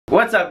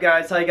What's up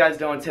guys, how you guys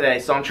doing today?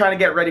 So I'm trying to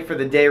get ready for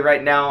the day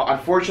right now.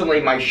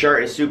 Unfortunately my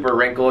shirt is super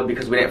wrinkled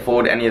because we didn't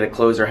fold any of the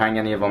clothes or hang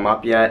any of them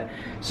up yet.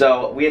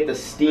 So we have to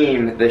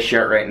steam this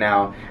shirt right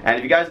now. And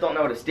if you guys don't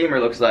know what a steamer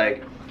looks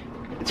like,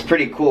 it's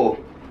pretty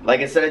cool. Like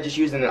instead of just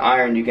using an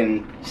iron, you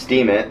can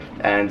steam it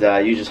and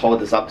you just hold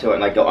this up to it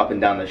and like go up and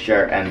down the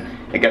shirt and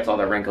it gets all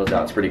the wrinkles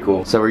out. It's pretty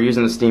cool. So we're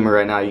using the steamer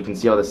right now. You can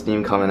see all the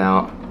steam coming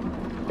out.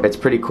 It's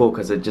pretty cool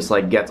because it just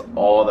like gets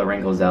all the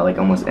wrinkles out like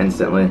almost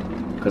instantly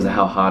because of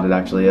how hot it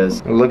actually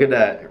is. Look at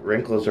that,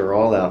 wrinkles are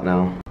all out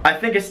now. I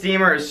think a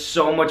steamer is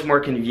so much more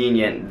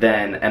convenient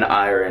than an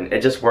iron. It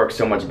just works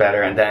so much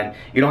better, and then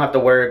you don't have to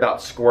worry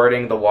about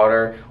squirting the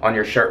water on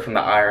your shirt from the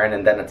iron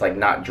and then it's like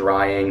not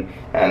drying,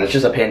 and it's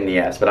just a pain in the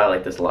ass, but I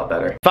like this a lot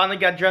better. Finally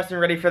got dressed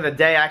and ready for the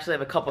day. I actually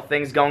have a couple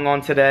things going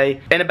on today.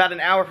 In about an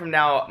hour from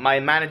now, my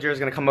manager is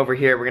gonna come over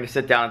here. We're gonna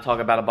sit down and talk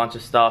about a bunch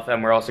of stuff,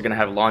 and we're also gonna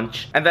have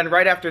lunch. And then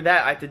right after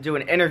that, I have to do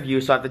an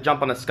interview, so I have to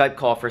jump on a Skype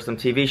call for some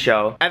TV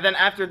show. And then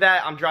after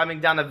that, I'm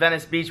driving down to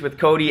Venice Beach with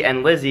Cody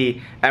and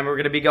Lizzie, and we're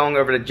gonna be going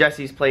over to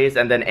Jesse's place,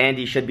 and then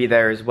Andy should be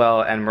there as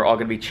well, and we're all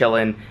gonna be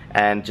chilling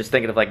and just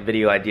thinking of like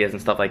video ideas and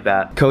stuff like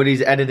that.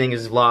 Cody's editing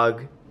his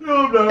vlog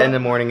in the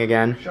morning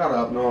again. Shut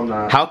up, no I'm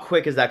not. How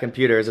quick is that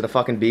computer? Is it a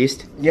fucking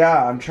beast?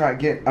 Yeah, I'm trying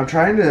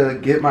to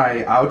get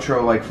my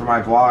outro like for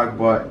my vlog,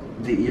 but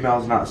the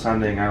email's not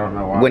sending. I don't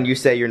know why. When you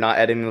say you're not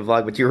editing the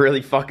vlog, but you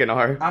really fucking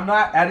are. I'm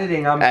not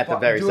editing, I'm at the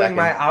very doing second.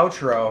 my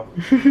outro.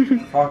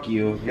 Fuck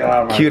you. Get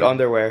out of my Cute face.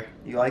 Underwear.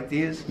 You like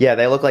these? Yeah,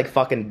 they look like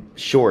fucking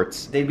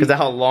shorts because of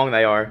how long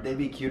they are. They'd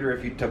be cuter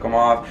if you took them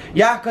off.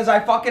 Yeah, because I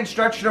fucking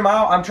stretched them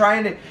out. I'm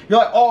trying to, you're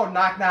like, oh,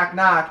 knock, knock,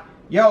 knock.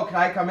 Yo, can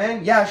I come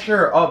in? Yeah,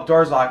 sure. Oh,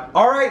 door's locked.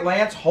 All right,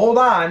 Lance, hold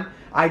on.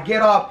 I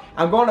get up.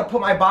 I'm going to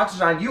put my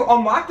boxers on. You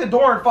unlock the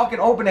door and fucking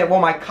open it.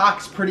 Well, my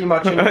cock's pretty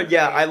much in your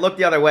Yeah, face. I looked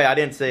the other way. I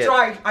didn't see it. So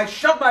I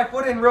shoved my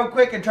foot in real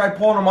quick and tried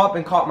pulling them up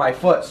and caught my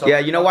foot. So yeah,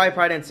 you know why I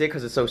probably didn't see it?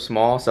 Because it's so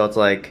small, so it's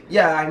like...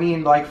 Yeah, I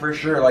mean, like, for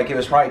sure. Like, it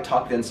was probably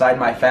tucked inside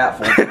my fat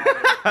fold.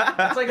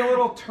 It's like a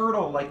little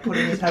turtle, like,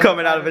 putting his head...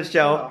 Coming out of his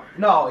shell.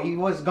 No, he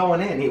was going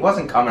in. He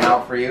wasn't coming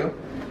out for you.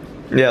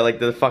 Yeah, like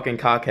the fucking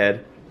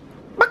cockhead.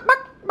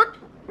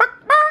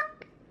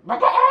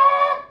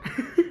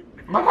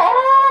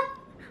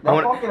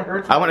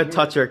 I want to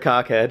touch your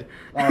cockhead.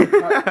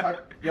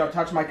 Yo,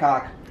 touch my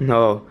cock.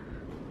 No.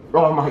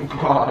 Oh my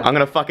god. I'm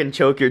gonna fucking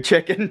choke your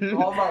chicken.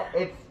 Oh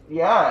my,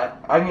 yeah.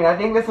 I mean, I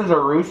think this is a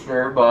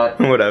rooster, but...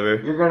 Whatever.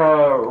 You're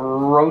gonna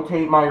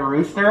rotate my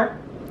rooster?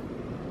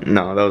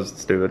 No, that was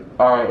stupid.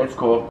 Alright, it's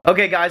cool.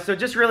 Okay guys, so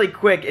just really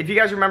quick, if you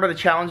guys remember the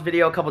challenge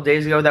video a couple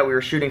days ago that we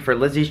were shooting for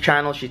Lizzie's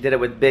channel, she did it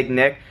with Big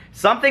Nick.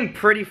 Something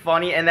pretty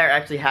funny in there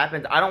actually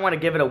happened. I don't want to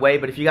give it away,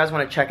 but if you guys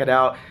want to check it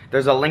out,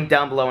 there's a link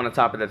down below in the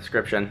top of the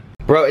description.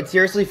 Bro, it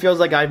seriously feels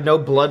like I have no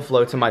blood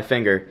flow to my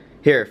finger.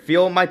 Here,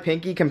 feel my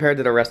pinky compared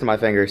to the rest of my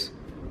fingers.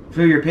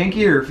 Feel your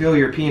pinky or feel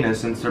your penis,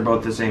 since they're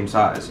both the same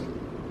size?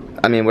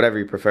 I mean, whatever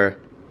you prefer.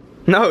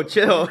 No,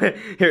 chill.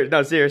 Here,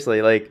 no,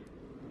 seriously, like,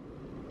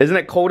 isn't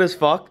it cold as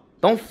fuck?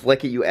 Don't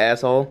flick it, you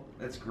asshole.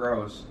 That's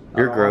gross.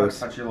 You're gross.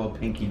 Touch your little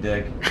pinky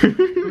dick.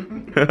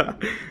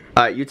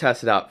 Alright, you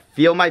test it out.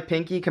 Feel my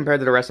pinky compared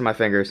to the rest of my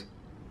fingers.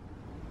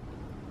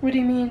 What do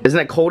you mean? Isn't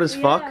it cold as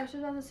fuck? Yeah, I was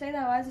just about to say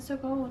that. Why is it so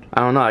cold?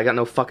 I don't know, I got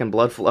no fucking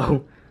blood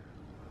flow.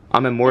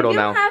 I'm immortal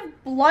now. If you don't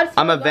have blood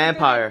flow I'm a going through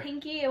vampire. your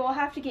pinky, it will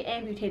have to get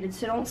amputated,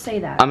 so don't say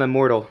that. I'm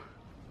immortal.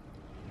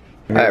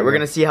 Alright, we're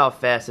gonna see how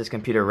fast this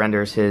computer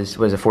renders his,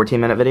 what is it,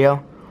 14-minute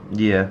video?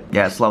 Yeah.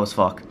 Yeah, it's slow as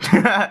fuck.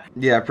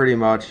 Yeah, pretty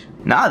much.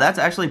 Nah, that's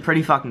actually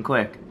pretty fucking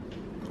quick.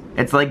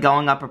 It's like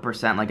going up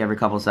 1% like every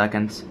couple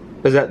seconds.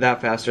 Is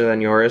that faster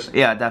than yours?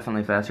 Yeah,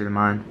 definitely faster than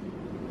mine.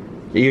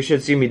 You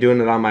should see me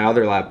doing it on my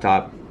other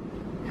laptop.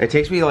 It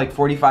takes me like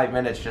 45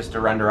 minutes just to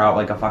render out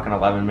like a fucking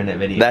 11-minute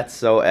video. That's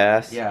so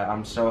ass. Yeah,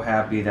 I'm so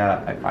happy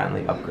that I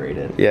finally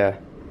upgraded. Yeah.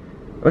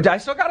 I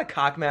still got a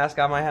cock mask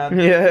on my head.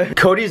 Yeah.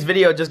 Cody's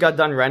video just got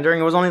done rendering.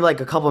 It was only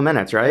like a couple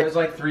minutes, right? It was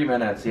like 3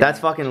 minutes. Yeah. That's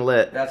fucking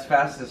lit. That's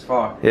fast as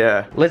fuck.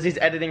 Yeah. Lizzie's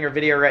editing her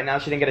video right now.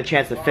 She didn't get a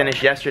chance to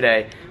finish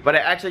yesterday, but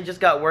I actually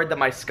just got word that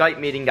my Skype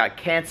meeting got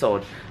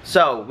canceled.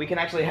 So we can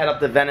actually head up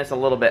to Venice a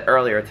little bit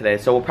earlier today.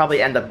 So we'll probably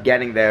end up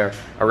getting there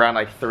around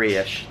like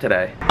 3-ish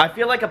today. I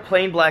feel like a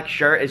plain black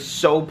shirt is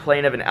so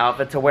plain of an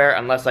outfit to wear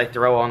unless I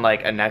throw on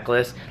like a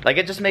necklace. Like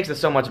it just makes it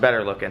so much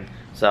better looking.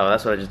 So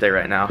that's what I just did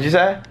right now. What'd you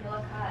say?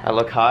 I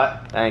look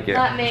hot? Thank you.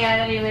 Not me,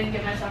 I didn't even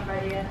get myself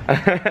ready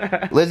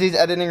yet. Lizzie's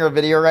editing her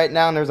video right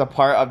now, and there's a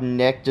part of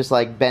Nick just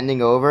like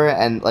bending over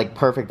and like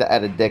perfect to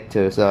edit dick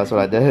to, so that's what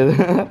I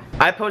did.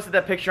 I posted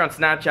that picture on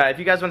Snapchat. If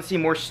you guys want to see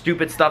more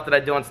stupid stuff that I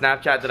do on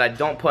Snapchat that I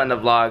don't put in the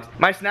vlogs,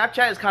 my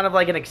Snapchat is kind of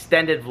like an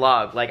extended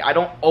vlog. Like I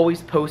don't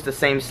always post the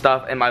same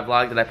stuff in my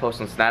vlog that I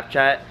post on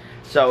Snapchat.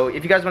 So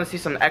if you guys want to see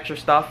some extra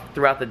stuff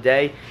throughout the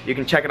day, you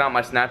can check it out on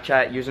my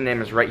Snapchat.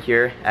 Username is right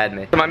here, add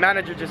me. So my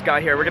manager just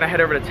got here. We're gonna head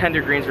over to Tender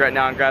Greens right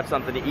now and grab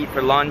something to eat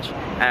for lunch,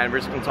 and we're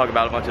just gonna talk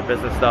about a bunch of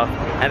business stuff.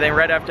 And then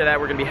right after that,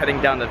 we're gonna be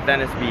heading down to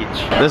Venice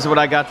Beach. This is what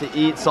I got to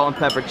eat: salt and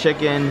pepper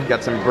chicken,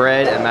 got some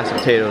bread, and mashed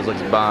potatoes.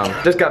 Looks bomb.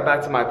 Just got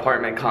back to my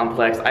apartment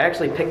complex. I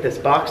actually picked this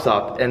box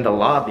up in the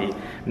lobby.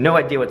 No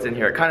idea what's in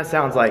here. It kind of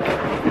sounds like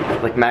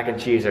mac and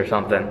cheese or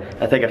something.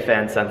 I think a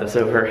fan sent this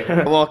over.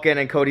 I walk in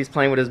and Cody's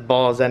playing with his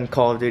balls and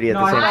Call of Duty at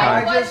the same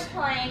time.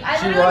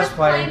 She was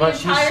playing, but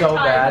she's so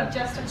bad.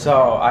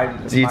 So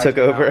you took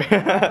over.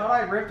 I thought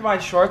I ripped my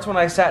shorts when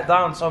I sat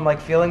down, so I'm like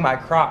feeling my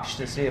crotch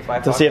to see if I.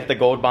 To see if the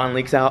gold bond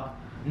leaks out.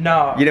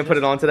 No. You didn't put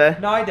it on today?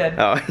 No, I did.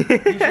 Oh.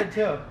 You should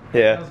too.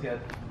 Yeah. That was good.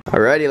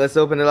 Alrighty, let's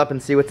open it up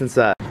and see what's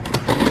inside.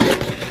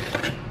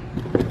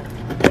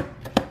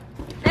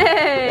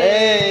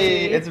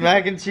 Hey, it's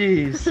mac and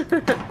cheese.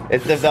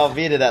 It's the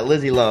Velveeta that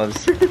Lizzie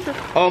loves.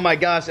 Oh my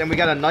gosh, and we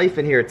got a knife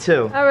in here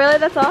too. Oh really?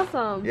 That's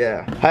awesome.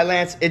 Yeah. Hi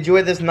Lance,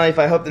 enjoy this knife.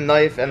 I hope the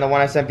knife and the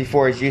one I sent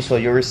before is useful.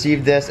 You'll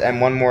receive this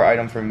and one more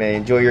item from me.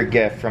 Enjoy your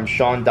gift from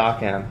Sean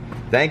Dockham.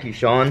 Thank you,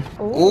 Sean.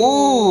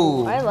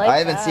 Ooh, I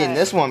haven't seen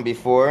this one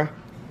before.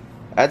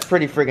 That's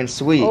pretty freaking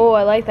sweet. Oh,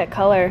 I like that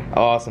color.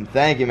 Awesome.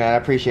 Thank you, man. I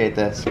appreciate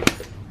this.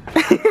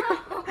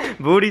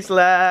 Booty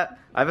slap.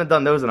 I haven't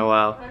done those in a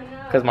while.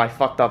 Because my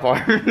fucked up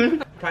arm.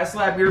 Can I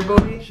slap your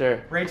booty?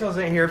 Sure. Rachel's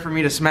ain't here for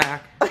me to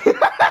smack.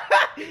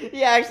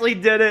 He actually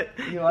did it.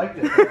 You liked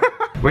it.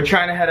 We're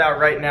trying to head out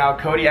right now.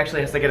 Cody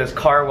actually has to get his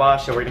car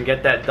washed, so we're gonna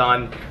get that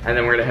done, and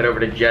then we're gonna head over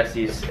to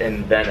Jesse's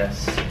in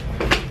Venice.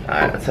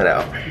 Alright, let's head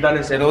out.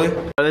 Venice, Italy?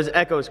 Oh, this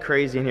echo's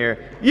crazy in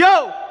here.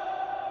 Yo!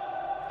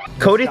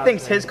 Cody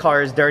thinks his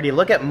car is dirty.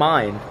 Look at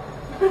mine.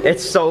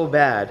 It's so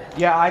bad.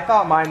 Yeah, I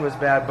thought mine was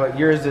bad, but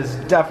yours is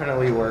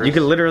definitely worse. You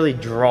could literally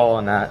draw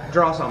on that.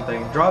 Draw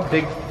something. Draw a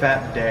big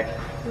fat dick.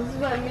 This is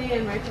what me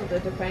and Rachel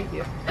did to prank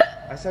you.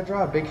 I said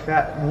draw a big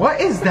fat. What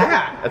is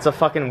that? It's a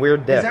fucking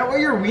weird dick. Is that what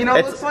your wiener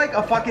looks like?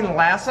 A fucking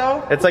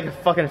lasso? It's like a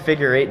fucking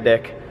figure 8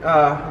 dick.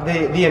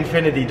 The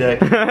infinity dick.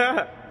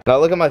 Now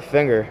look at my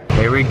finger.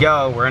 Here we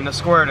go. We're in the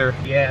squirter.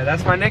 Yeah,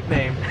 that's my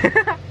nickname.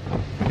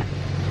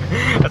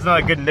 That's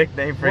not a good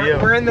nickname for you.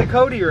 We're in the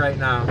Cody right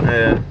now.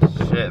 Yeah.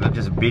 Shit, they're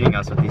just beating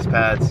us with these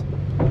pads.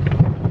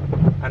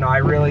 I know, I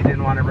really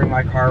didn't want to bring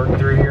my car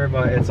through here,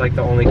 but it's like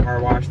the only car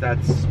wash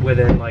that's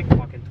within like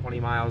fucking 20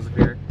 miles of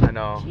here. I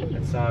know.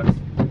 It sucks.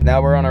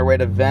 Now we're on our way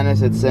to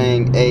Venice. It's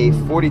saying a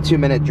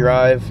 42-minute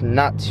drive.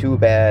 Not too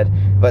bad.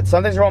 But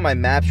something's wrong with my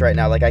maps right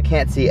now. Like, I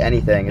can't see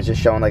anything. It's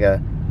just showing like a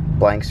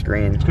blank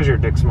screen. It's because your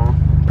dick's small.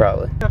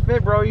 Probably.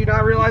 Fit, bro. You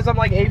not realize I'm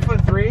like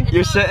 8'3"?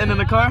 You're sitting in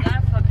the car?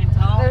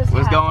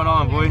 What's going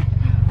on, boy?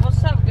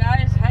 What's up,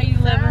 guys? How you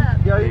living?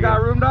 Yo, you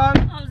got room, dog?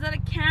 Oh, is that a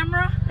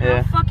camera?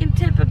 Yeah. How fucking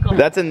typical.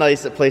 That's a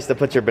nice place to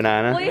put your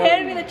banana. Well, you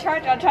handed me the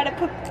charger. I'll try to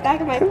put it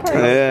back in my purse.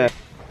 Yeah.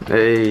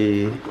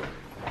 Hey.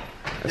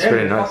 That's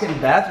pretty nice. The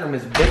fucking bathroom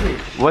is big.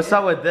 What's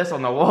up with this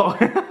on the wall?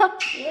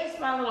 Here's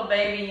my little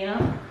baby, you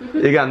know?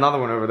 You got another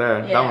one over there.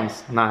 Yeah. That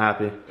one's not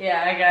happy.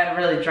 Yeah, I got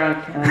really drunk.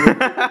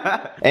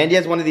 Andy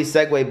has one of these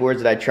Segway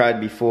boards that I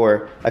tried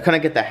before. I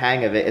couldn't get the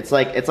hang of it. It's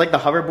like the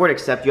hoverboard,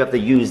 except you have to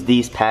use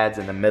these pads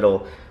in the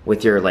middle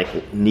with your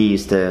like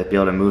knees to be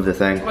able to move the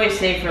thing. It's way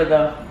safer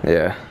though.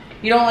 Yeah.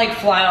 You don't like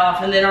fly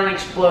off and they don't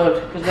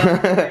explode because those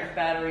are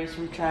batteries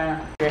from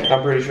China.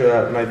 I'm pretty sure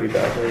that might be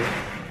bad for you.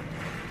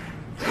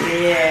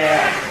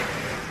 Yeah.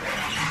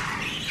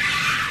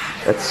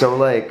 It's so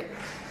like,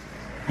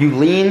 you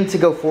lean to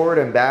go forward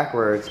and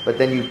backwards, but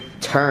then you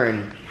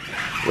turn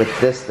with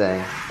this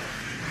thing.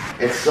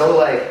 It's so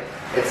like,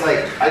 it's like,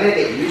 I gotta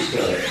get used to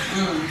it.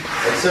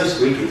 It's so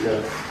squeaky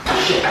too.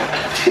 Shit.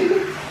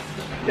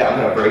 Yeah,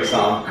 I'm gonna break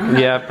some.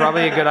 Yeah,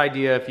 probably a good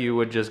idea if you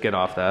would just get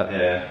off that.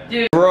 Yeah.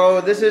 Dude.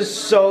 Bro, this is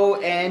so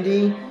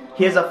Andy.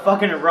 He has a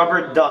fucking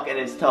rubber duck in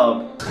his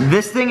tub.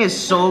 This thing is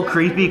so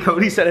creepy.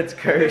 Cody said it's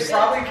cursed. It's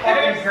probably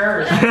fucking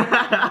cursed. It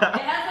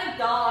has like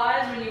doll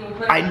eyes when you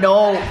put it I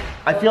know.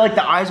 I feel like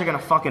the eyes are gonna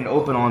fucking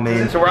open on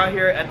me. So we're out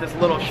here at this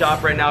little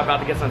shop right now about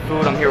to get some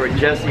food. I'm here with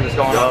Jesse. What's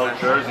going on?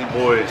 Jersey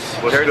boys.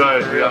 What's Jersey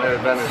good? for We real. out here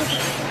in Venice.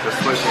 This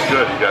place is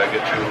good. You gotta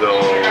get your little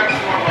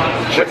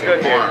What's chicken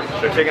good here?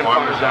 parm. Chicken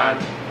parmesan.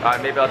 parmesan.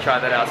 Alright, maybe I'll try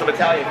that out. Some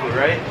Italian food,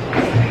 right?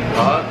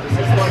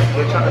 This is like,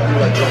 they're trying to do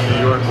like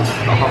New York with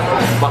a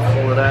humble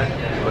full of that.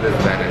 But it's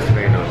Venice,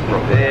 man.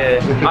 Yeah.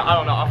 I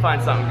don't know. I'll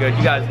find something good.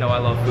 You guys know I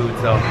love food,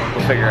 so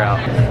we'll figure it out.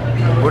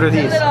 What are It's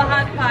a these? little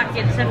hot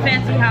pockets, a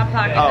fancy hot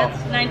pocket. Oh.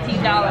 That's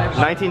 $19.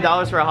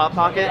 $19 for a hot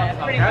pocket?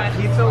 Yeah, pretty much.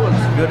 Pizza looks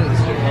good as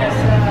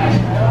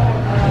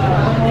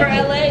For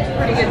LA, it's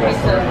pretty good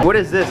pizza. What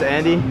is this,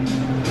 Andy?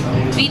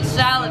 Beach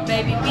salad,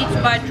 baby. Beach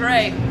by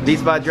Dre.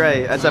 Beats by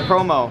Dre. That's a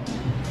promo.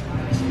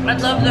 I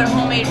love their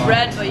homemade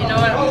bread, but you know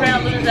what? I'm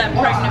trying to lose that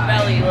pregnant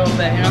belly a little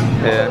bit, you know?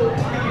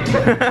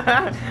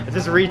 Yeah. I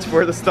just reach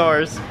for the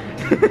stars.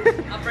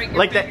 I'll break your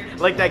like finger.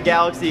 like that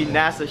Galaxy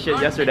NASA shit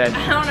yesterday.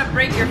 I want to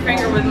break your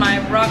finger with my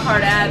rock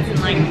hard abs in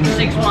like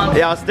 6 months.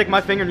 Yeah, I'll stick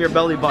my finger in your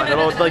belly button.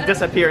 It'll like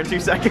disappear in 2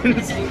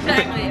 seconds.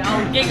 Exactly.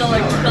 I'll giggle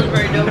like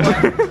Pillsbury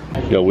Doughboy.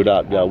 Yo, what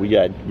up? Yo, we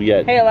got.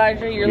 Hey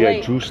Elijah, you're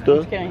late. Drewster.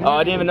 Just kidding. Oh,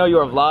 I didn't even know you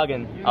were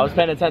vlogging. I was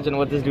paying attention to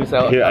what this dude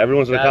said. Here,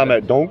 everyone's in the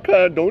comment. Don't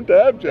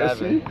dab,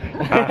 Jesse.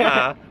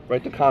 Dab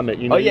Write the comment.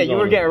 You know. Oh yeah, you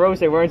were getting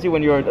roasted, weren't you,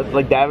 when you were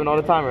like dabbing all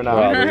the time or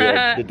not?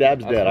 Yeah, the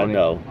dab's dead. I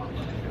know,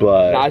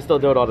 but Nah, I still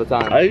do it all the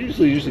time. I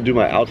usually used to do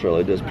my outro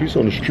like this. Peace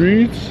on the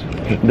streets.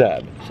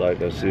 Dab. So I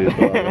can see it.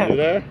 You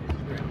there?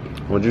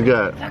 What'd you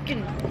got?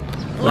 Fucking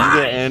What'd flies.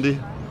 you get, Andy?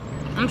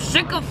 I'm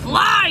sick of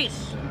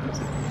flies.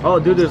 Oh,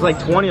 dude, there's like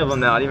 20 of them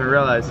now. I didn't even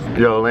realize.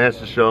 Yo,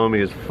 Lance is showing me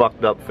his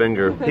fucked up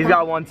finger. He's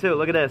got one too.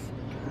 Look at this.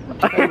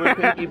 We're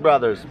Pinky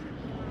brothers.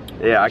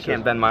 Yeah, I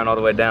can't bend mine all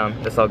the way down.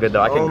 It's all good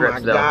though. I can grip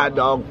still. Oh my god,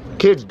 dog.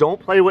 Kids, don't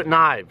play with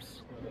knives.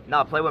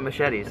 No, play with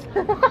machetes.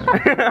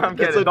 I'm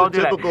kidding. It's like Don't the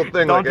do typical that.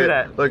 thing. Don't like do a,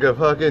 that. Like a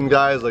fucking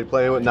guy's like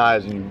playing with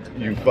knives and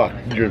you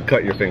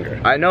cut your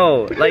finger. I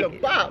know.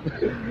 Like, Bop.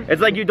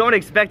 it's like you don't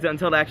expect it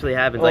until it actually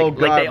happens. Oh, Like,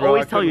 God, like they bro,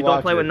 always I tell you couldn't don't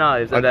watch play it. with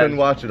knives. I And then, couldn't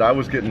watch it. I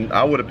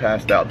would have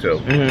passed out too.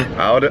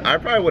 I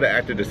probably would have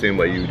acted the same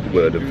way you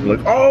would have.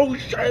 Like, oh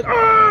shit.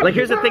 Ah, like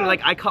here's the thing.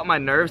 Like I cut my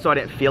nerve, so I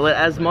didn't feel it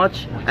as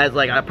much as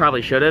like I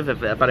probably should have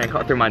if I didn't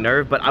cut through my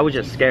nerve. But I was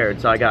just scared,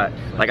 so I got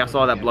like I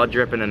saw that blood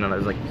dripping, and then I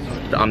was like,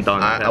 I'm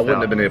done. I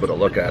wouldn't have been able to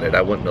look at it.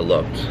 I wouldn't have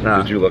looked.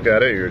 Nah. Did you look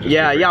at it? You were just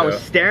Yeah, freaked I was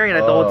out? staring at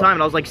it the whole time,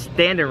 and I was like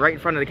standing right in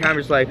front of the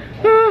camera, just like.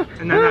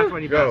 And then that's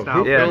when you Yo, passed who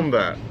out. Yeah. filmed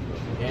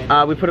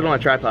that? We put it on a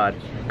tripod,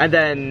 and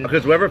then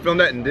Because whoever filmed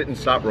that and didn't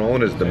stop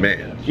rolling is the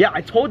man. yeah, I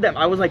told them.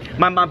 I was like,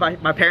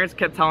 my parents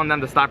kept telling them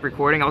to stop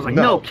recording. I was like,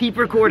 no, keep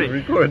recording.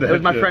 Record that It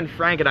was my shit. friend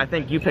Frank, and I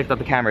think you picked up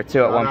the camera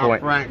too at one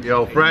point. Frank,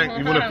 yo, Frank,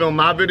 you want to film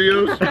my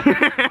videos?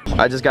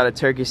 I just got a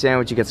turkey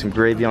sandwich. You get some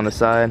gravy on the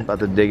side. About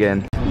to dig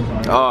in.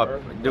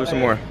 Oh, do some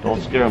more.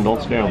 Don't scare him.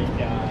 Don't scare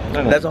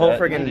him. That's a whole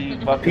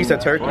friggin' piece of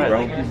turkey,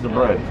 bro. Piece of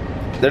bread.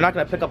 They're not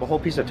gonna pick up a whole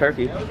piece of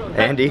turkey,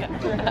 Andy. They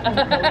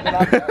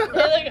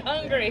look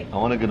hungry. I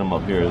want to get him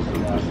up here.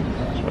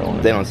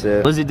 They don't see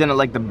it. Lizzie didn't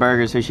like the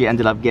burger, so she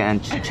ended up getting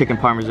chicken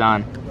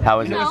parmesan. How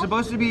was It it? was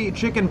supposed to be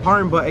chicken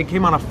parm, but it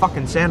came on a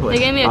fucking sandwich.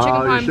 They gave me a chicken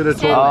Oh, you parm should have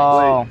sandwich.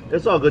 told me.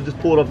 It's all good. Just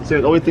pull it off the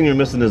sandwich. The only thing you're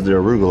missing is the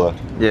arugula.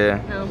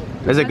 Yeah. No.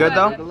 Is it good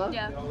though?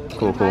 Yeah.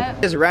 Cool, cool.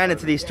 Just ran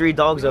into these 3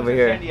 dogs over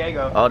here.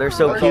 Oh, they're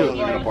so cute. He's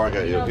gonna bark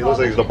at you. He looks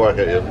like he's gonna bark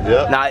at you.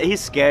 Yeah. Nah, he's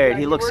scared.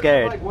 He looks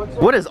scared.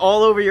 What is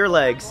all over your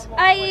legs?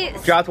 I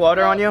Dropped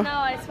water on you? No,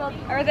 I spilled,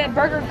 or the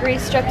burger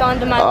grease dripped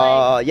onto my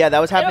leg. Yeah, that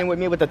was happening with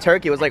me with the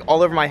turkey. It was like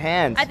all over my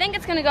hands. I think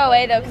it's gonna go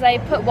away though, because I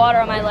put water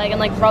on my leg and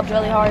like rubbed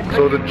really hard.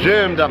 So the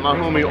gym that my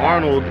homie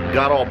Arnold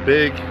got all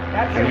big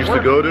and used to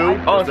go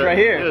to. Oh, it's right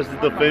here. This is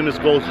the famous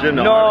Gold's Gym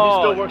now. No. He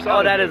still works out.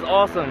 Oh, that is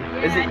awesome.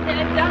 Is he?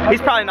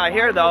 He's probably not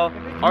here though.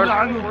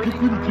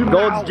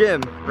 Gold's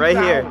Gym, right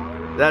here.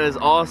 That is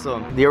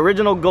awesome. The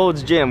original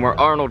Gold's Gym where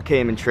Arnold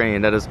came and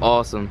trained. That is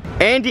awesome.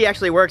 Andy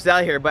actually works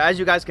out here, but as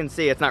you guys can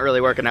see, it's not really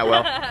working out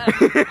well. I'm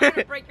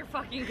gonna break your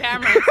fucking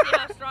camera and see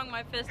how strong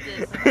my fist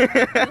is.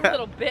 You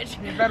little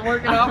bitch. You've been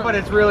working out, but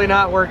it's really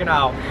not working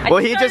out. Well,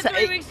 I he just started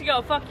 3 ate- weeks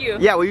ago. Fuck you.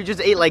 Yeah, well, you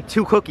just ate like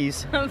 2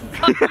 cookies.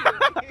 Fuck you.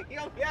 He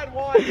only had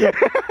one.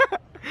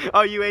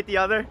 Oh, you ate the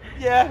other?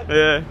 Yeah.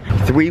 Yeah.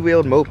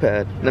 3-wheeled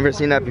moped. Never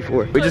seen that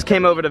before. We just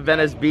came over to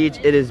Venice Beach.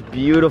 It is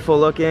beautiful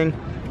looking.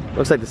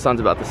 Looks like the sun's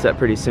about to set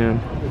pretty soon.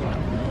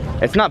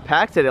 It's not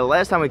packed today. The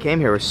last time we came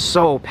here was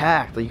so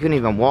packed. Like you couldn't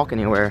even walk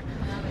anywhere.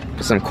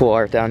 There's some cool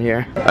art down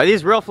here. Are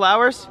these real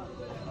flowers?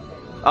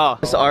 Oh,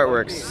 this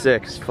artwork's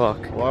sick as fuck.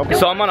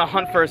 So I'm on a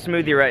hunt for a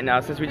smoothie right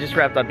now. Since we just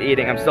wrapped up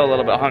eating, I'm still a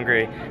little bit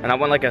hungry. And I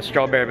want like a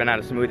strawberry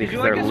banana smoothie Did you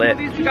because like they're the lit.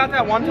 smoothies we got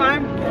that one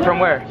time? From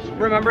where?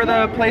 Remember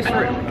the place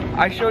where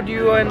I showed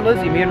you and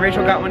Lizzie? Me and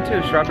Rachel got one too.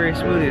 Strawberry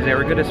smoothies. They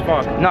were good as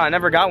fuck. No, I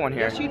never got one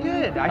here. Yes, you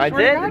did. I swear to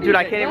did? God you Dude,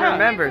 I did. can't even Yeah.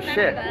 remember.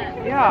 Shit.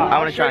 Yeah, I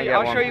wanna try and get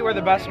I'll one. show you where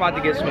the best spot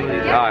to get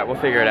smoothies. Alright, we'll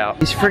figure it out.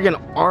 These friggin'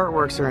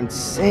 artworks are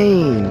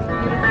insane.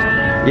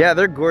 Yeah,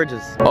 they're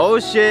gorgeous. Oh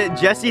shit,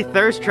 Jesse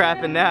thirst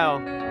trapping now.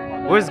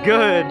 What's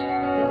good?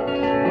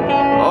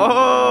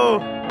 Oh,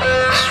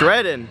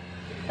 shredding.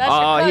 That's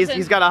your Oh, cousin.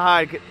 he's got a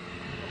hide.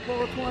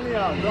 420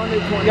 out. Don't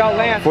need 20. Yo,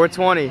 Lance.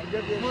 420.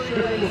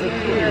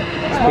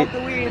 Smoke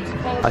the weeds.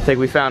 I think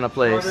we found a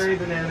place. Strawberry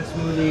banana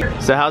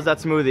smoothie. So how's that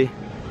smoothie?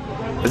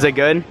 Is it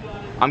good?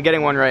 I'm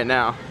getting one right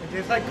now. It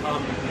tastes like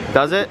cum.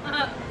 Does it?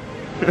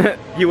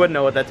 You wouldn't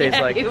know what that tastes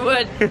Yeah, like. you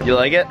would. You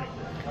like it?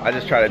 I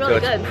just tried it too. Really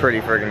It's good.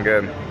 pretty friggin'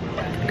 good.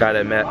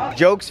 Gotta admit.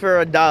 Jokes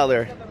for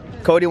 $1.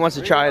 Cody wants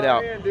to try it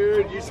out. Man,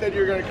 dude, you said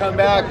you were gonna come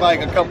back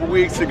like a couple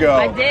weeks ago.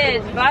 I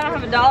did, but I don't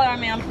have $1 on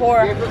me. I'm poor.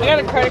 I got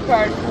a credit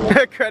card.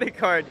 Credit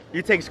card.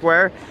 You take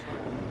Square?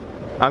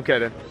 I'm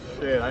kidding.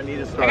 Shit, I need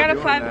to I start got a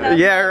doing $5,000 that.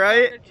 Yeah,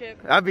 right? poker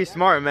chip. That'd be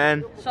smart,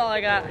 man. That's all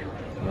I got.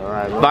 All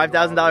right,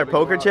 $5,000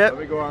 poker chip?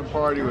 Let me go on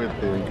party with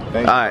you. Thank you.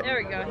 Alright, There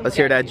we go. let's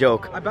hear that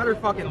joke. I better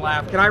fucking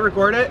laugh. Can I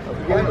record it?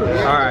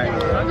 Alright.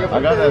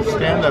 I got that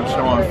stand-up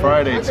show on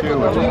Friday too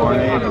with more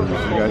neighbors.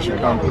 You guys should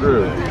come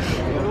through.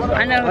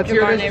 I know. Let's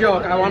hear this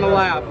joke. I want to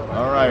laugh.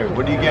 All right,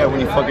 what do you get when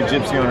you fuck a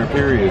gypsy on her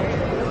period?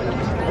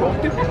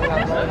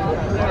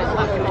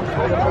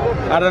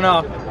 I don't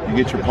know. You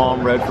get your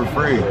palm read for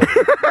free.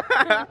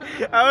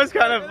 That was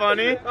kind of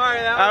funny.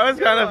 Alright, that was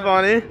kind of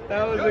funny.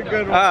 That was a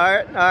good one.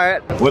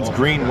 Alright. What's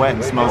green, wet,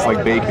 and smells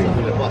like bacon?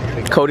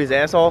 Cody's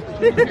asshole.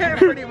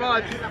 Pretty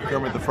much.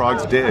 Kermit the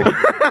Frog's dick.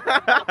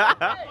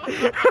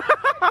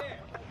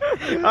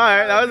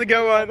 Alright, that was a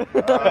good one.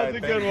 That was a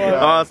good one.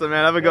 Awesome,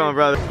 man. Have a good one,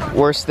 brother.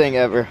 Worst thing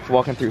ever,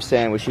 walking through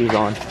sand with shoes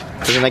on.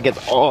 Because then that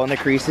gets all in the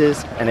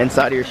creases and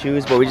inside of your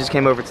shoes, but we just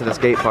came over to the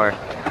skate park.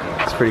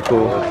 It's pretty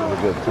cool.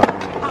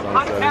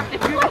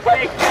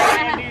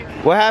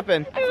 What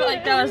happened? I feel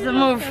like that was the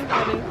move.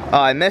 Oh,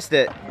 I missed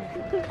it.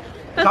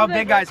 That's how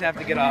big guys have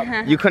to get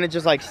up. You couldn't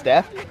just like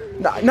step?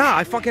 Nah,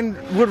 I fucking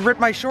would rip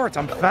my shorts.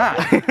 I'm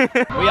fat.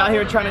 We out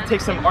here trying to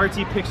take some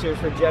artsy pictures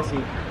for Jesse.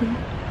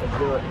 Let's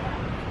do it.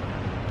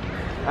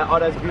 Oh,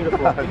 that's beautiful.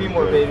 Give me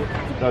more, baby.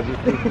 No,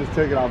 just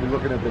take it. I'll be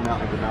looking at the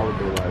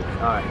Malibu lights.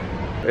 Alright.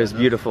 It's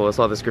beautiful. It's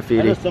all this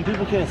graffiti. Some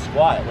people can't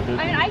squat. I mean,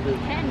 I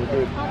can,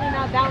 but probably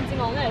not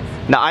bouncing on this.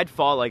 No, I'd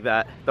fall like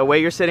that. The way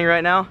you're sitting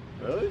right now?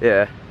 Really?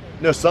 Yeah.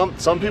 No, some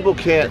people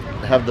can't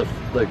have the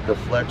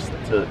flex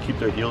to keep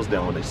their heels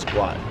down when they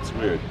squat. It's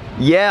weird.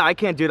 Yeah, I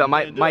can't do that.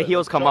 My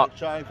heels come up.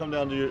 Try and come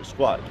down to your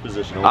squat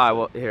position. Alright,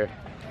 well, here.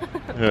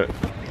 Here.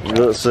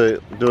 Let's say,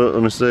 do it.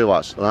 Let me see.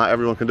 Watch. Not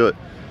everyone can do it.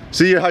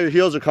 See how your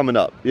heels are coming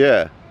up.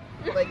 Yeah.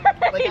 Like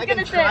I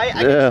can try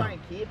and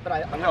keep, but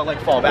I'm gonna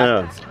like fall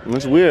backwards. Yeah.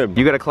 It's weird.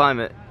 You gotta climb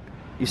it.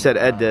 You said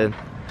Ed did.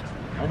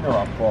 I know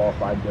I'll fall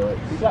if I do it.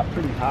 He got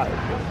pretty high.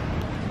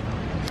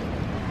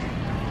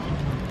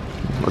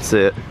 Let's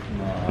see it.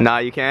 Nah,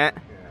 you can't?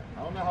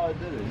 I don't know how I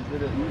did it. He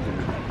did it easy.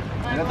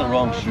 I got the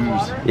wrong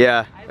shoes.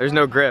 Yeah, there's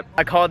no grip.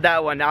 I called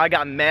that one. Now I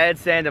got mad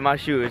sand in my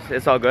shoes.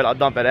 It's all good. I'll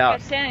dump it out.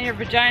 Got sand in your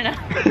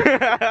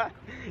vagina.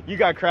 You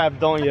got crabs,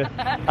 don't you?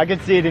 I can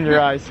see it in your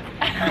eyes.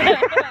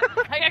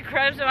 I got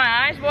crabs in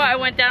my eyes. What? I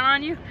went down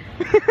on you?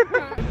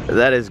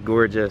 That is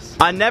gorgeous.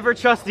 I never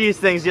trust these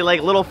things. You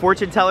like little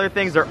fortune teller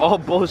things. They're all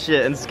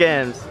bullshit and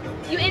scams.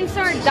 You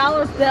insert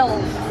dollar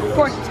bills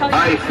for it to tell you.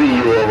 I see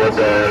you over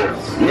there.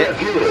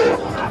 Yes, you.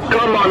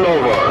 Come on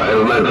over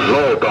and let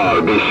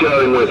Zoltar be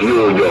sharing with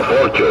you your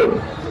fortune.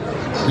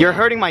 You're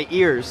hurting my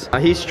ears.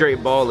 He's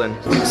straight balling.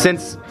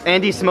 Since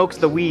Andy smokes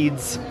the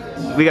weeds,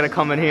 we gotta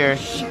come in here.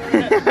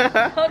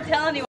 Don't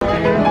tell anyone.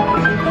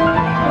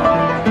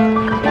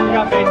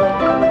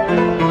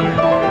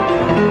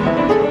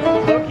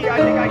 Loki, I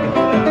think I can do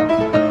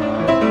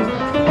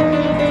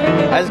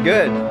that. That's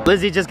good.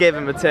 Lizzie just gave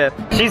him a tip.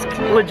 She's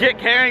legit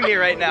carrying me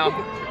right now.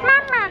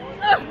 Mama.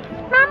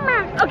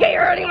 Mama. Okay,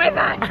 you're hurting my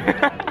back.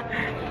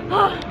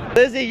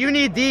 Lizzie, you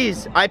need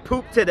these. I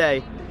pooped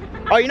today.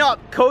 Oh, you know what?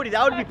 Cody,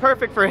 that would be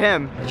perfect for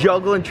him.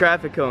 Juggling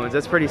traffic cones.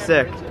 That's pretty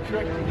sick.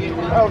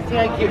 Oh,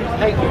 thank you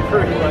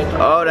very much.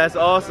 Oh, that's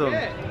awesome.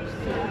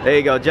 There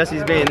you go.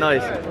 Jesse's being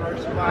nice.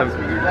 Thank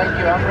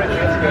you, I'm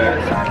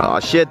rich. Oh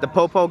shit, the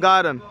popo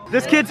got him.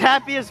 This kid's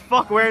happy as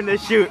fuck wearing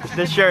this shirt.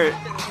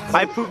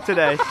 I pooped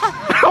today.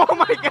 Oh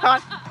my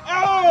god.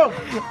 Oh!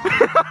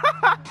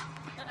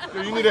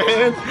 You need a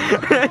hand?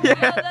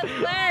 Yeah. That's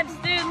Lance,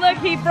 dude. Look,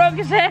 he broke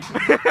his head.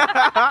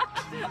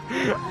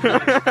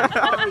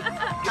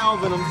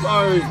 Calvin, I'm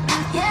sorry.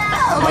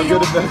 I'll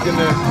get it back in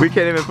there. We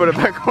can't even put it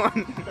back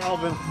on.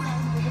 Calvin.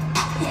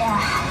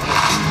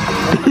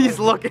 He's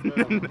looking.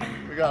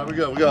 We got it.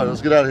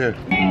 Let's get out of here.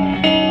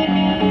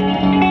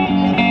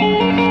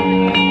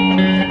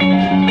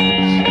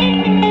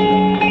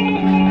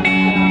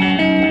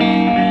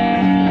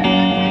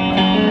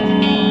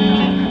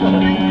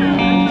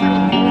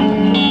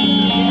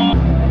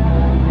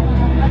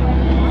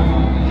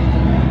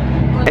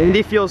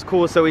 Andy feels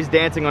cool, so he's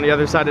dancing on the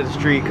other side of the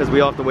street because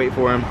we all have to wait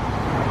for him.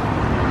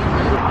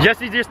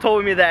 Jesse just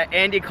told me that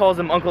Andy calls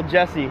him Uncle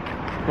Jesse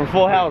from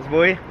Full House,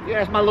 boy.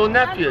 Yeah, it's my little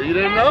nephew. You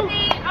didn't know?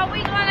 Are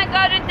we gonna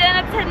go to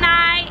dinner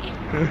tonight?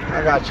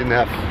 I got you,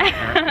 Neff.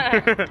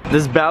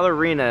 This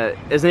ballerina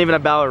isn't even a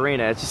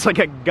ballerina. It's just like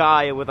a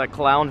guy with a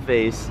clown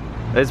face.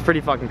 It's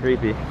pretty fucking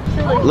creepy.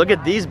 Look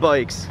at these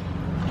bikes.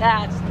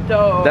 That's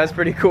dope. That's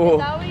pretty cool. Is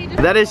that what you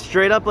just- That is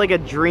straight up like a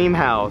dream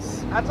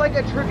house. That's like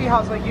a trippy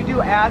house. Like you do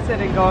acid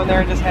and go in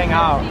there and just hang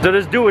out. So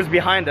this dude was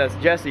behind us,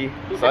 Jesse.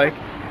 It's like,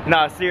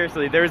 nah,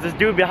 seriously, there was this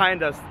dude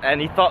behind us and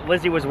he thought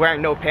Lizzie was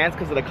wearing no pants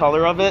because of the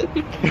color of it.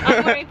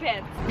 I'm wearing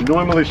pants.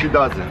 Normally she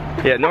doesn't.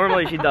 Yeah,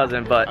 normally she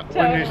doesn't, but.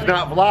 When she's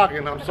not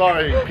vlogging, I'm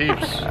sorry,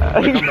 peeps.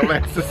 Like on the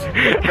lenses.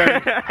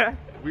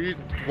 We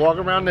walk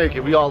around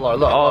naked. We all are.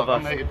 Look, All look, of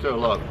I'm us. naked too.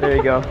 Look. There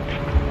you go.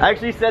 I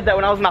actually said that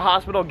when I was in the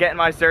hospital getting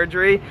my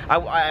surgery.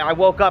 I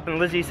woke up and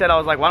Lizzie said, I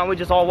was like, why don't we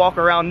just all walk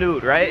around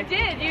nude, right? You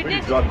did.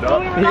 We drugged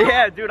up.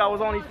 Yeah, dude, I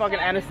was on these fucking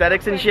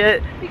anesthetics and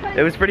shit.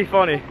 It was pretty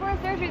funny. Before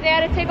surgery, they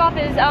had to take off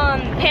his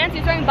pants. He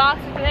was wearing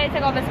boxers, so they had to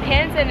take off his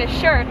pants and his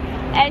shirt.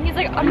 And he's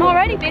like, I'm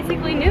already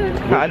basically nude.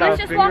 I know.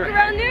 Let's just walk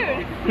around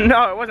nude.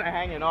 No, it wasn't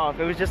hanging off.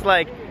 It was just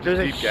like, there was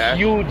a Deep gash.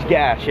 huge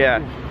gash, yeah.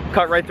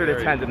 cut right through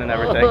the tendon and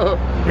everything.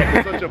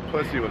 I'm such a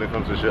pussy when it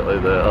comes to shit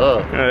like that. Oh,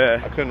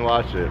 yeah. I couldn't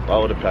watch it. I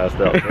would have passed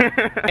out.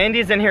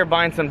 Andy's in here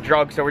buying some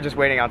drugs, so we're just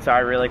waiting outside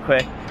really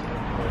quick.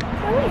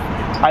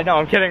 I know,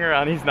 I'm kidding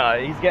around. He's not.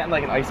 He's getting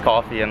like an iced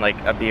coffee and like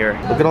a beer.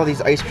 Look at all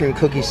these ice cream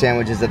cookie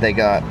sandwiches that they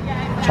got.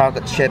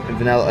 Chocolate chip and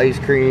vanilla ice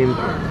cream.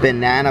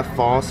 Banana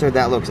Foster,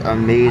 that looks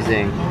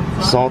amazing.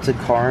 Salted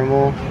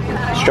caramel.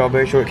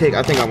 Strawberry shortcake.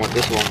 I think I want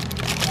this one.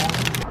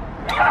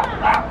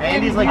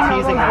 Andy's like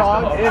teasing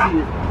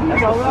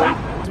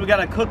us. So we got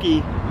a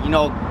cookie. You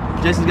know,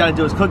 Jason's got to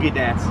do his cookie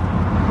dance.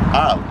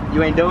 Oh.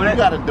 You ain't doing it? You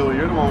gotta do it.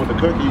 You're the one with the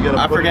cookie. You gotta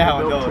I put forget it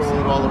how it goes. Throw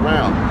it all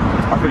around.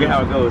 I forget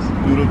how it goes.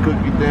 Do the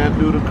cookie dance,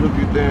 do the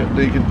cookie dance.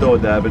 Then you can throw a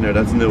dab in there.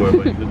 That's newer,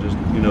 but you can just,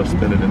 you know,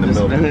 spin it in the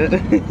milk. Yeah.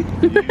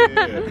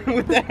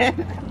 With the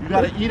hand. You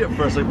gotta eat it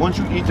first. Like once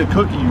you eat the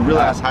cookie, you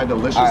realize how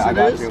delicious it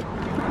is.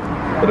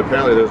 But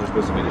apparently those are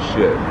supposed to be the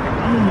shit.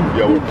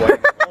 Yo, we're playing.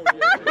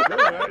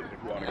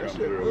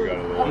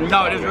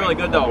 No, it is really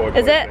good though.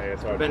 Is it?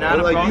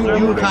 Banana like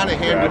you kind of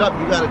hand it up.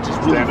 You gotta just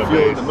really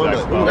feel the moment.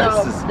 Ooh,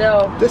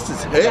 this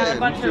is We got a him.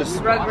 bunch of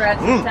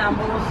Rugrats in town,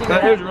 but we'll see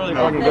That what is really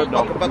fucking good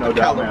though. Talk about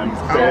the calories.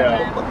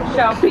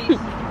 Shall we?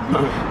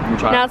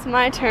 Now it's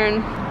my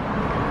turn.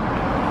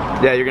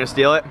 Yeah, you're gonna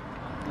steal it?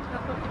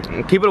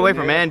 Keep it away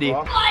from Andy.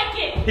 Like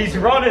it! He's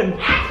running.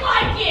 Act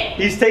like it!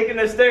 He's taking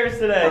the stairs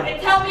today.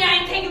 And tell me I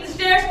ain't taking the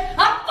stairs.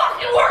 I'm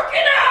fucking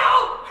working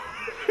out!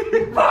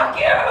 Fuck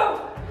you!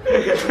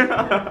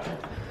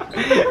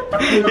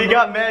 He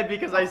got mad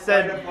because I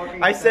said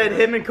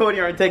him and Cody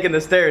aren't taking the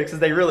stairs because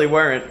they really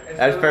weren't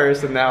at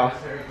first, and now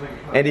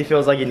Andy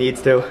feels like he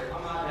needs to.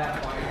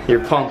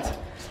 You're pumped.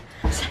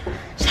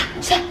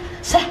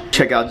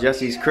 Check out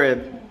Jesse's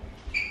crib.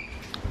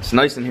 It's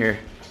nice in here.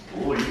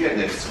 Oh, you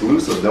getting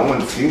exclusive. No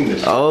one's seen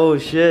this. Oh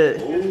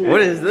shit. Ooh.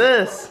 What is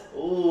this?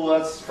 Oh,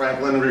 that's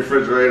Franklin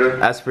refrigerator.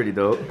 That's pretty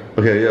dope.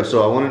 Okay, yeah,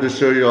 so I wanted to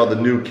show you all the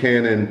new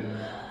Canon.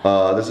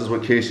 This is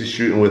what Casey's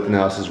shooting with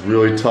now. This is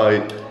really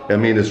tight. I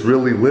mean, it's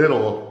really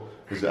little.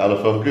 Is it out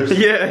of focus?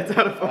 Yeah, it's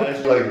out of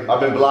focus. Like, I've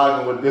been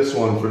vlogging with this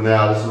one for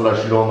now. This is what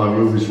I shoot all my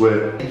movies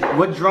with.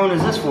 What drone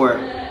is this for?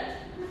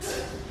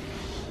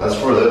 That's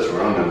for this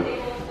running.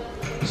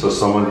 So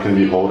someone can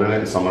be holding it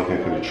and someone can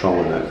be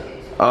controlling it.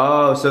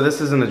 Oh, so this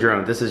isn't a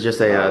drone. This is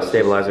just a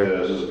stabilizer. Yeah,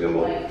 this is a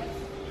gimbal.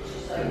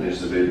 It needs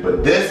to be,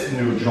 but this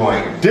new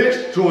joint,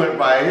 this joint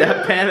right here.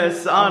 That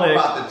Panasonic. I'm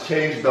about to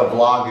change the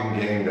vlogging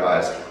game,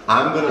 guys.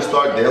 I'm gonna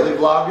start daily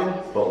vlogging,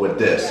 but with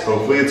this.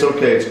 Hopefully it's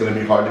okay. It's gonna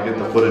be hard to get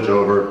the footage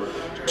over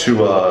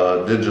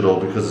to digital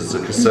because it's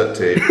a cassette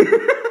tape.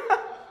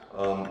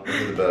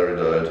 The battery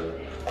died.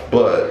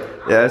 But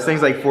yeah, this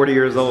thing's like 40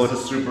 years old. This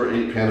is a Super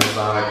 8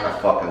 Panasonic. I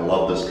fucking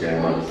love this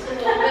camera.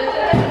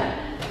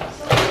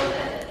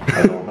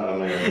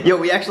 Yo,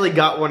 we actually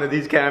got one of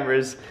these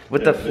cameras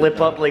with the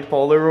flip up like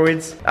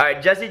Polaroids.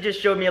 Alright, Jesse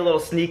just showed me a little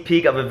sneak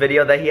peek of a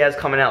video that he has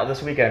coming out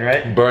this weekend,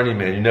 right? Burning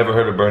Man. You never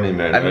heard of Burning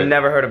Man, I've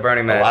never heard of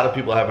Burning Man. A lot of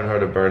people haven't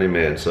heard of Burning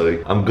Man, so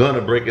I'm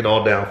gonna break it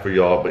all down for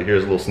y'all, but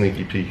here's a little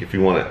sneaky peek if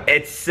you want it.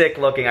 It's sick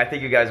looking. I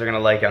think you guys are gonna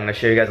like it. I'm gonna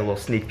show you guys a little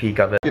sneak peek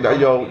of it.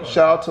 Yo,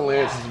 shout out to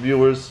Lance's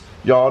viewers.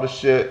 Y'all the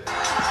shit.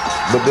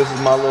 But this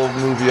is my little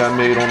movie I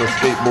made on a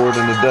skateboard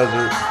in the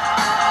desert.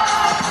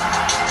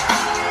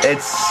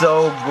 It's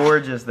so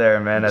gorgeous there,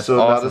 man. That's so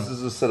awesome. Now this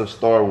is a set of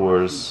Star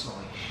Wars.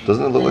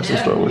 Doesn't it look like some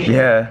Star Wars?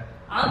 Yeah,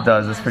 it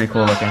does. It's pretty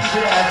cool looking.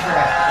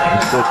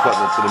 I'm still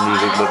cutting it to the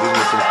music, but these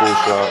are some cool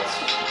shots.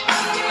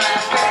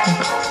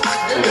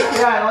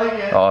 Yeah, I like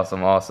it.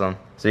 Awesome, awesome.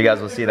 So you guys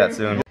will see that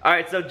soon.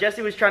 Alright, so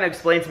Jesse was trying to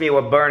explain to me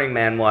what Burning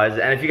Man was,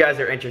 and if you guys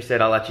are interested,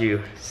 I'll let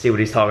you see what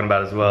he's talking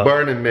about as well.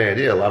 Burning Man,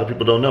 yeah, a lot of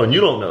people don't know, and you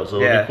don't know, so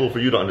it'll be cool for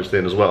you to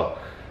understand as well.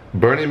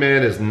 Burning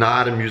Man is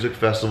not a music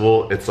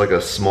festival. It's like a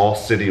small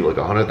city, like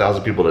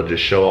 100,000 people that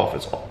just show up.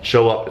 It's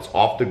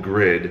off the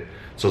grid.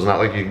 So it's not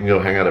like you can go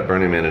hang out at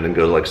Burning Man and then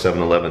go to like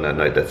 7-Eleven that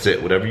night. That's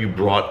it. Whatever you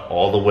brought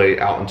all the way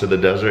out into the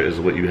desert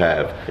is what you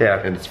have. Yeah.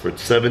 And it's for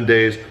 7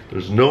 days.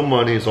 There's no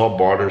money. It's all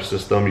barter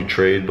system. You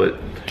trade, but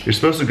you're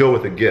supposed to go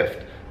with a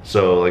gift.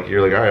 So like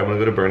you're like, all right, I'm gonna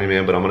go to Burning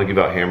Man, but I'm gonna give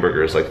out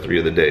hamburgers like 3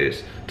 of the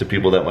days to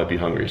people that might be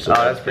hungry. So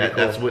that's pretty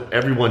cool. That's what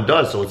everyone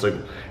does. So it's like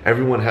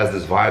everyone has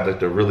this vibe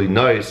that they're really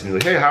nice, and you're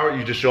like, hey, how are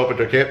you? Just show up at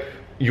their camp.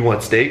 You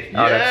want steak?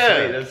 Oh, yeah, that's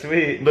sweet. That's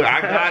sweet. Look, I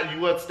got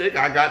you want steak.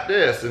 I got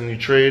this, and you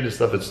trade and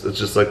stuff. It's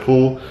just like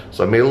cool.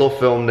 So I made a little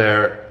film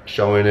there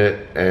showing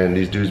it, and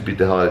these dudes beat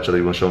the hell out of each other.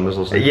 You want to show them this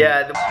little thing?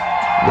 Yeah. The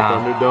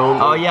Thunderdome.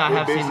 Oh yeah, I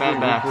have seen Mad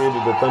Max. They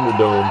created the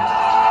Thunderdome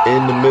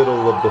in the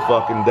middle of the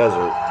fucking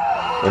desert.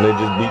 And they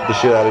just beat the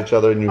shit out of each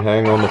other, and you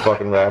hang on the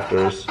fucking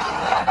rafters.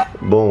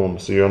 Boom,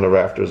 so you're on the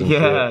rafters and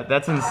shit.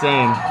 That's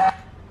insane.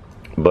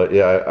 But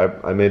yeah,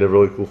 I made a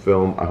really cool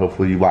film.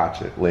 Hopefully you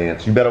watch it,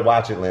 Lance. You better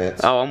watch it,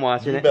 Lance. Oh, I'm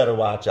watching it. You better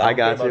watch it. I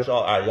got you.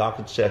 All right, y'all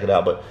can check it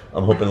out, but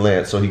I'm hoping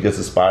Lance, so he gets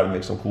inspired to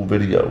make some cool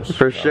videos.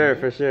 For sure,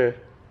 for sure.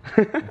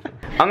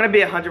 I'm gonna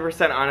be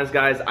 100% honest,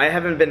 guys. I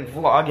haven't been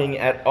vlogging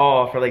at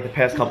all for like the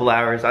past couple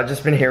hours. I've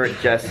just been here with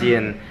Jesse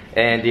and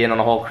Andy and on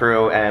the whole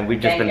crew, and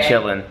we've just been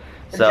chilling.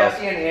 So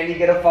Jesse and Andy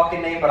get a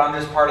fucking name, but I'm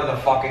just part of the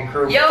fucking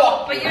crew.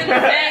 Yo, but you're the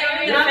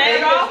fan. You're the fan,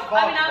 bro.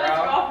 I mean, I'm his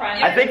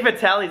girlfriend. I think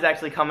Vitaly's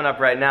actually coming up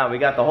right now. We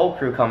got the whole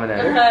crew coming in.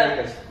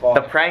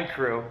 The prank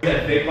crew.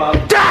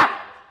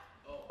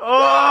 Oh,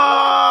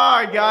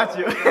 I got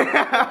you.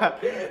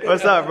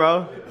 What's up,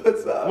 bro?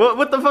 What's up?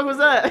 What the fuck was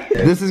that?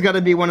 This is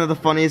gotta be one of the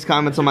funniest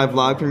comments on my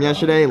vlog from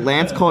yesterday.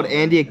 Lance called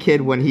Andy a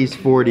kid when he's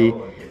 40.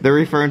 They're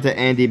referring to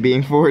Andy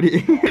being 40. Yo,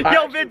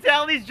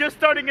 Vitaly's just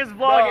starting his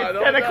vlog.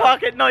 It's 10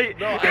 o'clock at night.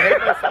 No,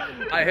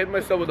 I hit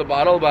myself with a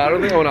bottle, but I don't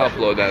think I want to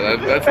upload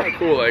that. That's not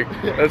cool. Like,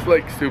 that's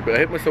like stupid. I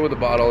hit myself with a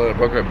bottle and I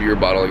broke my beer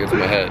bottle against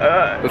my head.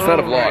 That's not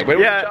a vlog, but it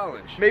was a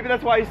challenge. Maybe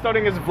that's why he's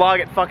starting his vlog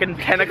at fucking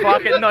 10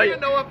 o'clock at night. He doesn't even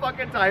know what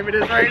fucking time it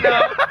is right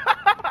now.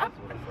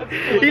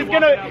 He's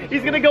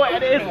gonna go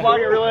edit his vlog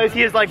and realize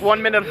he has like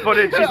 1 minute of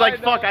footage. He's like,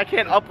 fuck, I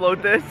can't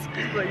upload this.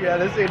 Like, yeah,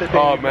 this ain't a thing.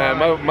 Oh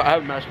man, I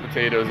have mashed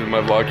potatoes in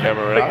my vlog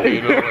camera right now.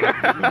 You know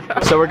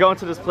what So we're going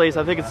to this place.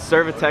 I think it's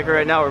Serviteca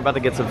right now. We're about to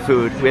get some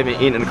food. We haven't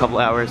eaten in a couple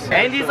hours.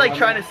 Andy's like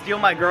trying to steal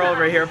my girl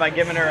over here by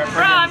giving her a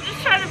Bro, I'm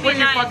just trying to be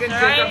nice, fucking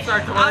alright? Jacob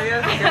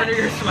Sartorius, giving her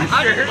your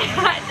sweatshirt.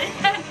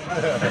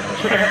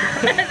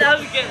 That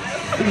was good.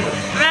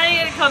 I'm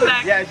ready to come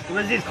back. Yeah,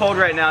 Lizzie's cold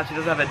right now. She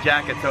doesn't have a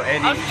jacket, so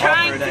Andy. I was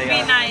trying to be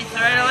nice,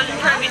 alright? I wasn't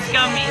trying to be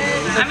scummy.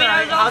 I mean,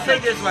 I was I'll also...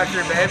 take your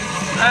sweatshirt, babe.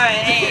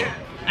 Alright, hey.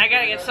 I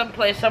gotta get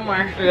someplace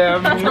somewhere. Yeah.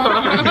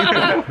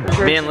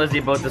 Me and Lizzie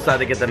both decided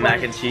to get the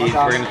mac and cheese.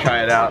 We're gonna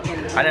try it out.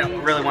 I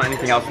didn't really want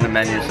anything else in the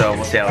menu, so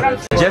we'll see how it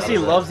is. Jesse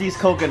loves these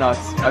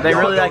coconuts. Are they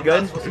really that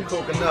good? Some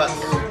coconuts.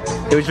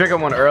 He was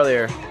drinking one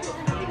earlier.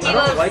 He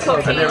loves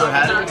cocaine. Have you ever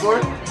had it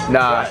before?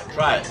 Nah.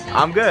 Try it.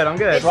 I'm good, I'm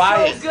good.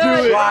 Try it.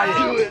 good.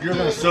 Try it. You're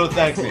gonna so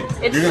thank me.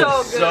 It's You're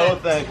gonna so good. so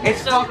thank me.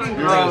 It's fucking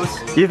gross.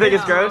 You think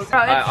it's gross?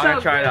 Bro, it's Alright, I'm gonna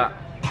so try it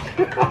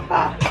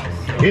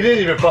out. He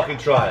didn't even fucking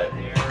try it.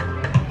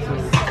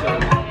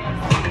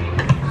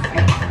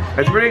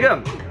 It's pretty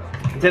good.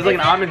 It tastes like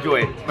an almond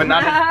joy, but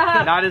not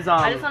as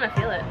I just wanna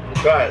feel it.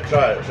 Try it,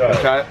 try it, try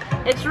it. Try it.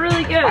 It's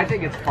really good. I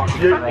think it's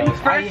fucking You're- gross.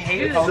 I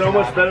hate It's so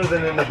much better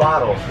than in the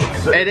bottle.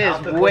 It is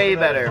way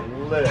better.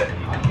 Lit.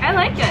 I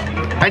like it.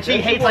 And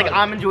she hates like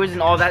almond joys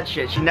and all that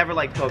shit. She never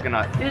liked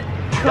coconut. Dude,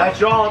 That's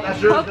yours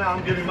now.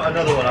 I'm giving you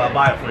another one. I'll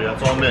buy it for you.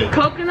 That's all me.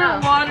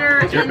 coconut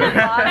water in the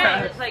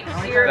bottom is like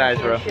syrup. Nice,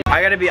 bro.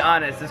 I gotta be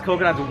honest, this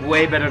coconut's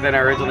way better than I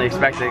originally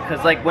expected.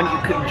 Cause like when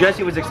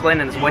Jesse was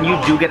explaining this, when you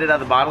do get it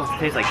out of the bottles, it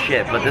tastes like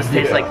shit. But this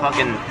tastes like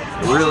fucking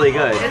really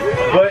good.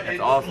 But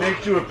it awesome.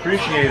 makes you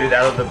appreciate it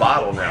out of the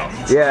bottle now.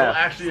 Yeah. So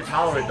actually you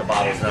tolerate the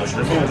bottles now.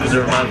 This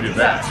reminds me of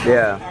that.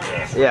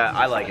 Yeah,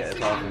 I like it.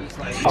 It's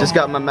awesome. Just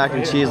got my mac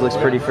and cheese. Looks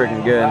pretty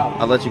freaking good.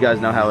 I'll let you guys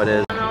know how it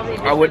is.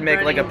 I wouldn't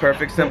make like a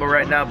perfect symbol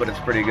right now, but it's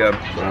pretty good.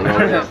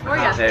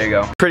 There you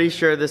go. Pretty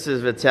sure this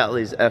is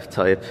Vitaly's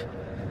F-Type.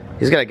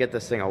 He's gotta get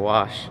this thing a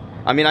wash.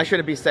 I mean, I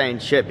shouldn't be saying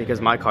shit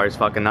because my car is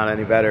fucking not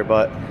any better,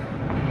 but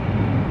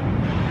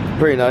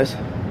pretty nice.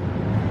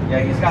 Yeah,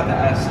 he's got the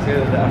S too,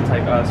 the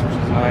F-Type S, which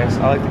is nice.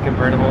 I like the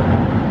convertible.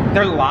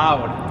 They're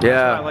loud. Yeah.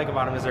 That's what I like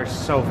about them is they're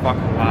so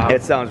fucking loud.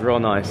 It sounds real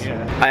nice.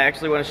 Yeah. I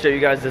actually want to show you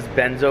guys this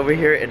Benz over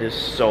here. It is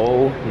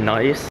so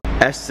nice.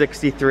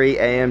 S63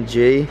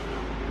 AMG.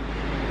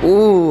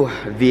 Ooh,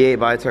 V8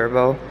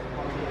 bi-turbo.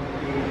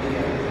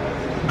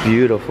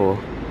 Beautiful.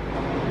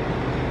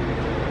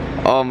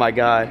 Oh my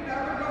god.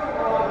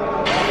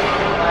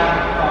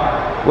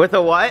 With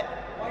a what?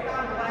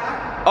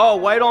 Oh,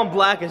 white on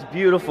black is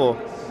beautiful.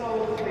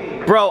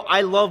 Bro,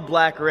 I love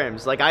black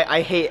rims. Like,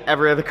 I hate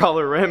every other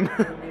color rim.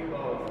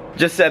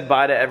 Just said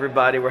bye to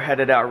everybody. We're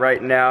headed out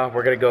right now.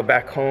 We're gonna go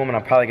back home and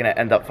I'm probably gonna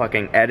end up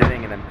fucking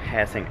editing and then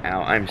passing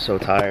out. I'm so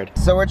tired.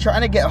 So we're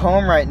trying to get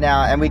home right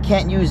now and we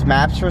can't use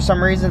maps for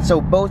some reason. So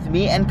both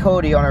me and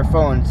Cody on our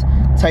phones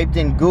typed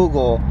in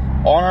Google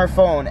on our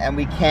phone and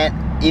we can't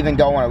even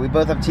go on it. We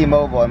both have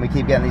T-Mobile and we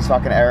keep getting these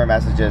fucking error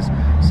messages.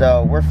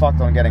 So we're fucked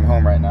on getting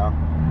home right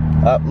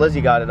now. Lizzie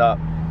got it up.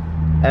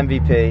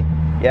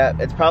 MVP. Yeah,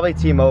 it's probably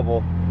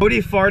T-Mobile. Cody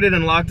farted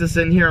and locked us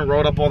in here and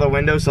rolled up all the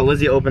windows, so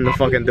Lizzie opened the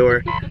fucking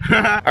door.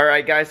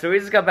 Alright guys, so we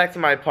just got back to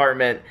my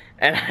apartment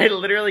and I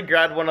literally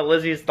grabbed one of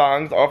Lizzie's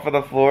thongs off of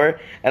the floor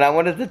and I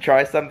wanted to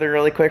try something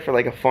really quick for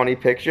like a funny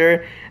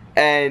picture.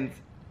 And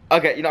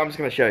okay, you know, I'm just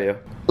gonna show you.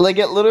 Like,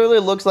 it literally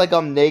looks like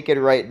I'm naked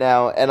right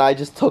now and I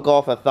just took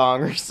off a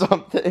thong or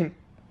something.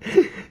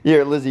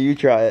 Here, Lizzie, you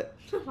try it.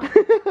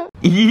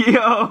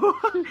 Yo,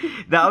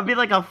 that would be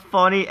like a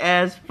funny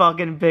ass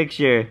fucking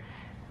picture.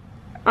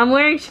 I'm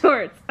wearing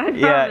shorts. I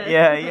promise.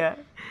 Yeah.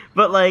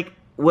 But like,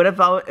 what if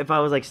I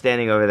was like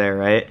standing over there,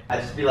 right?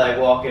 I'd just be like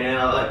walking in,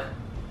 I'm like,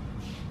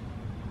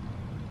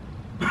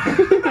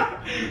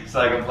 so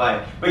I can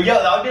play. But yo,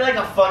 that would be like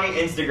a funny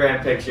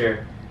Instagram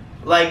picture.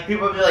 Like,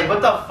 people would be like,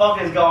 what the fuck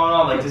is going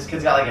on? Like, this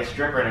kid's got like a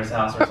stripper in his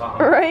house or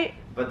something. Right?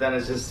 But then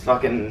it's just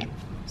fucking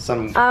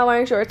some... I'm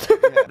wearing shorts.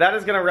 That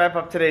is gonna wrap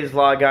up today's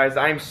vlog, guys.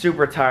 I'm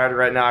super tired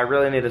right now. I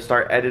really need to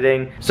start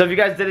editing. So if you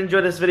guys did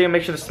enjoy this video,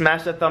 make sure to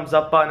smash that thumbs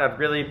up button. I'd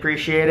really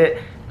appreciate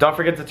it. Don't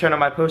forget to turn on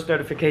my post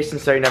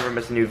notifications so you never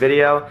miss a new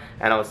video.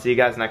 And I will see you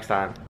guys next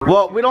time.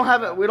 Well, we don't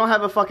have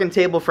a fucking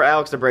table for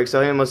Alex to break,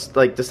 so he must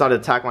like decide to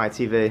attack my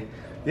TV.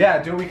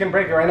 Yeah, dude, we can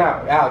break it right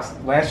now. Alex,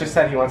 Lance just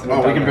said he wants to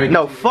know.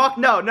 No, fuck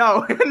no,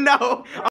 no, no.